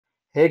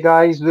Hey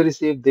guys, we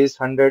received this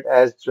 100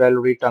 as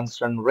jewelry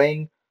tungsten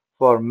ring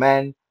for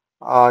men.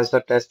 It's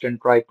a test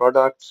and try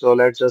product. So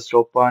let's just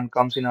open.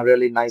 Comes in a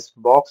really nice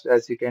box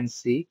as you can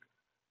see.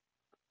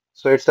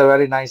 So it's a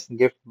very nice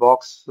gift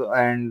box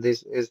and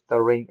this is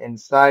the ring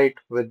inside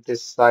with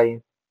this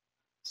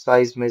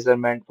size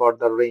measurement for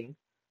the ring.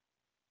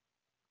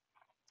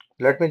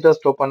 Let me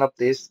just open up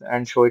this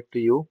and show it to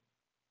you.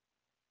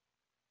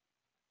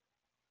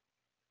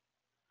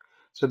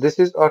 So this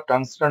is a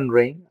tungsten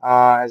ring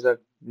as a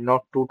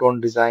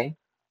two-tone design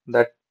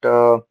that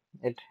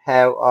it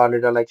have a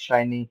little like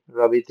shiny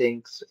rubby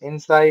things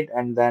inside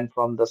and then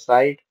from the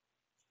side.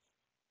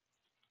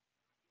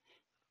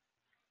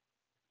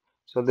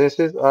 So this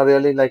is a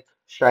really like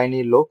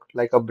shiny look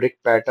like a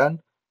brick pattern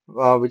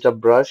with a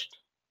brushed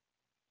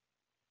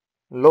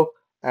look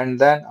and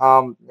then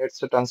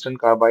it's a tungsten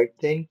carbide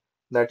thing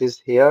that is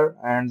here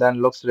and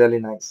then looks really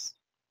nice.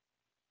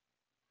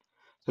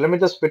 So let me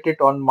just fit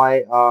it on my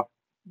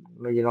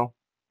you know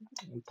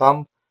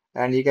thumb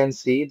and you can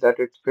see that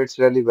it fits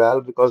really well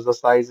because the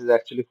size is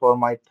actually for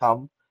my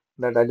thumb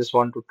that I just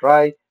want to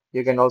try.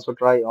 You can also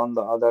try on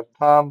the other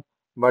thumb,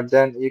 but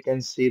then you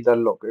can see the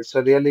look. It's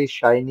a really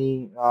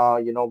shiny,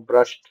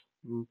 brushed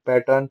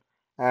pattern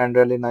and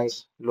really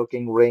nice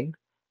looking ring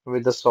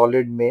with the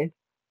solid made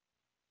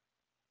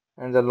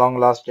and the long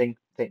lasting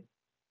thing.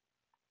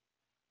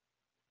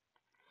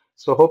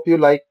 So hope you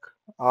like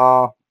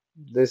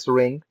this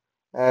ring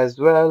as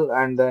well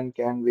and then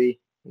can be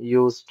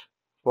used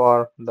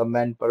for the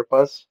men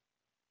purpose.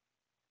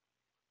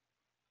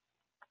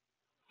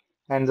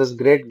 And this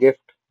great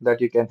gift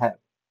that you can have.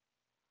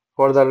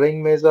 For the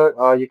ring measure,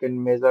 you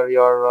can measure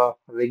your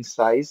ring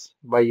size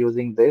by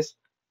using this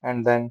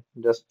and then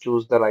just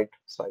choose the right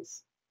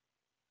size.